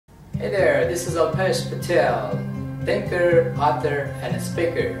Hey there, this is Alpesh Patel, thinker, author, and a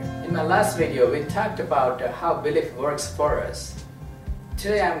speaker. In my last video, we talked about how belief works for us.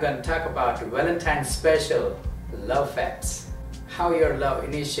 Today I'm going to talk about Valentine's special love facts. How your love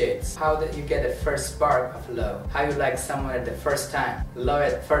initiates, how that you get a first spark of love, how you like someone at the first time, love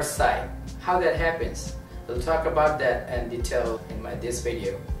at first sight, how that happens. We'll talk about that in detail in this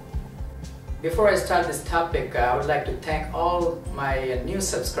video. Before I start this topic, I would like to thank all my new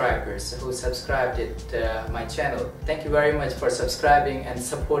subscribers who subscribed to my channel. Thank you very much for subscribing and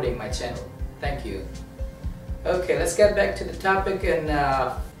supporting my channel. Thank you. Okay, let's get back to the topic. And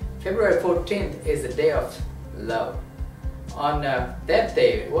February 14th is the day of love. On that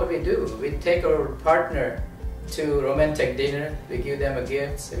day, what we do, we take our partner to romantic dinner. We give them a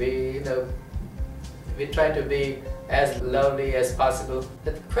gift. We try to be as lovely as possible.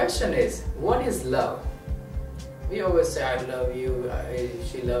 The question is, what is love? We always say, I love you,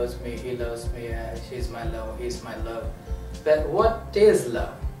 she loves me, he loves me, she's my love, he's my love. But what is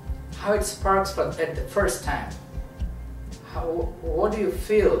love? How it sparks at the first time? What do you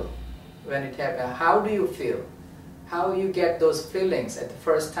feel when it happens? How do you feel? How you get those feelings at the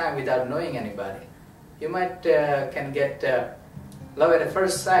first time without knowing anybody? You might can get love at the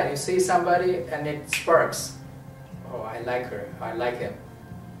first sight. You see somebody and it sparks. Oh, I like her, I like him.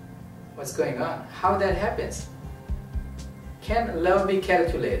 What's going on? How that happens? Can love be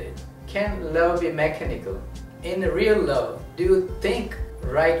calculated? Can love be mechanical? In real love, do you think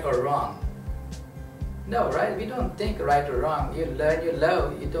right or wrong? No, right? We don't think right or wrong. You learn, you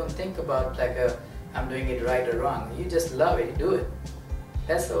love, you don't think about like I'm doing it right or wrong. You just love it, you do it.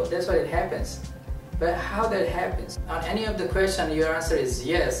 That's what it happens. But how that happens? On any of the question, your answer is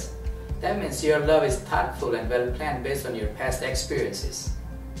yes. That means your love is thoughtful and well planned based on your past experiences.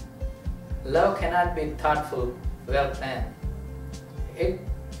 Love cannot be thoughtful, well planned. It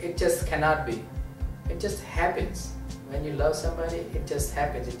just cannot be. It just happens. When you love somebody, it just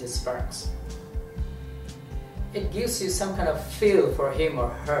happens, it just sparks. It gives you some kind of feel for him or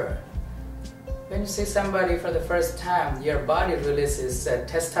her. When you see somebody for the first time, your body releases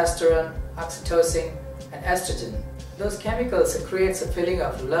testosterone, oxytocin, and estrogen. Those chemicals creates a feeling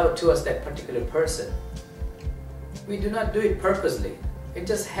of love towards that particular person. We do not do it purposely. It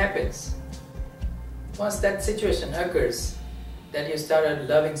just happens. Once that situation occurs, that you started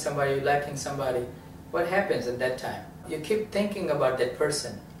loving somebody, liking somebody, what happens at that time? You keep thinking about that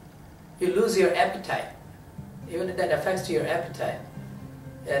person. You lose your appetite. Even that affects your appetite.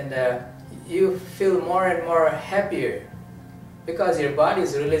 And you feel more and more happier because your body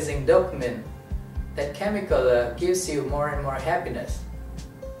is releasing dopamine. That chemical gives you more and more happiness.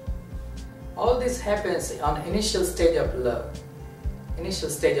 All this happens on initial stage of love, initial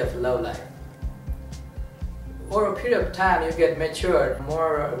stage of love life. Over a period of time, you get mature,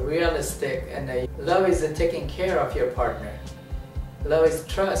 more realistic, and love is taking care of your partner. Love is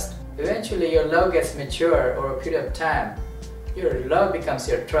trust. Eventually, your love gets mature over a period of time. Your love becomes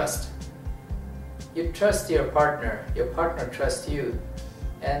your trust. You trust your partner trusts you.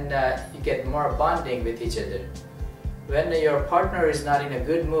 And you get more bonding with each other. When your partner is not in a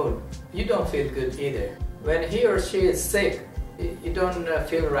good mood, you don't feel good either. When he or she is sick, you don't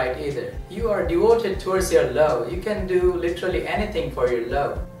feel right either. You are devoted towards your love. You can do literally anything for your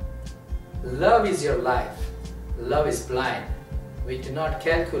love. Love is your life. Love is blind. We do not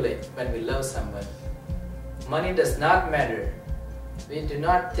calculate when we love someone. Money does not matter. We do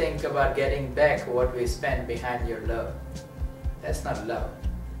not think about getting back what we spent behind your love. That's not love.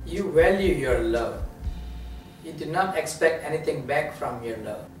 You value your love. You do not expect anything back from your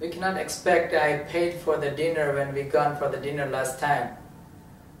love. We cannot expect I paid for the dinner when we gone for the dinner last time.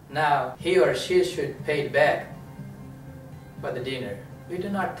 Now he or she should pay back for the dinner. We do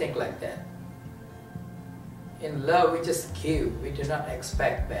not think like that. In love we just give. We do not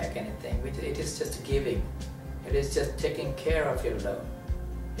expect back anything. It is just giving. It is just taking care of your love.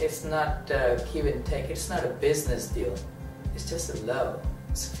 It's not give and take. It's not a business deal. It's just a love.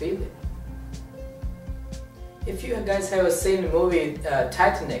 It's a feeling. If you guys have seen the movie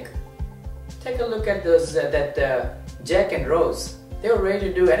Titanic, take a look at those Jack and Rose. They were ready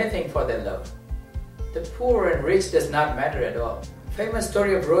to do anything for their love. The poor and rich does not matter at all. Famous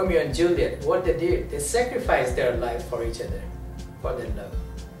story of Romeo and Juliet. What they did, they sacrificed their life for each other, for their love.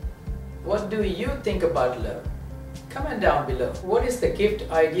 What do you think about love? Comment down below. What is the gift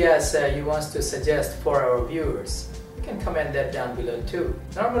ideas you want to suggest for our viewers? You can comment that down below too.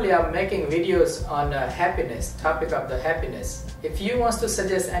 Normally I'm making videos on happiness, topic of the happiness. If you want to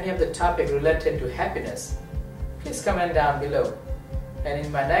suggest any of the topic related to happiness, please comment down below. And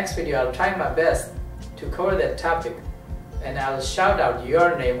in my next video I'll try my best to cover that topic and I'll shout out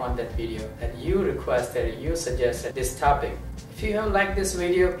your name on that video that you requested, you suggested this topic. If you have liked this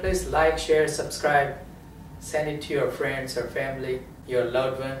video, please like, share, subscribe, send it to your friends or family, your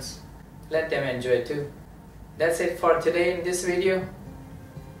loved ones. Let them enjoy too. That's it for today in this video.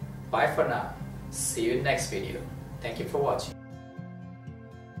 Bye for now. See you in next video. Thank you for watching.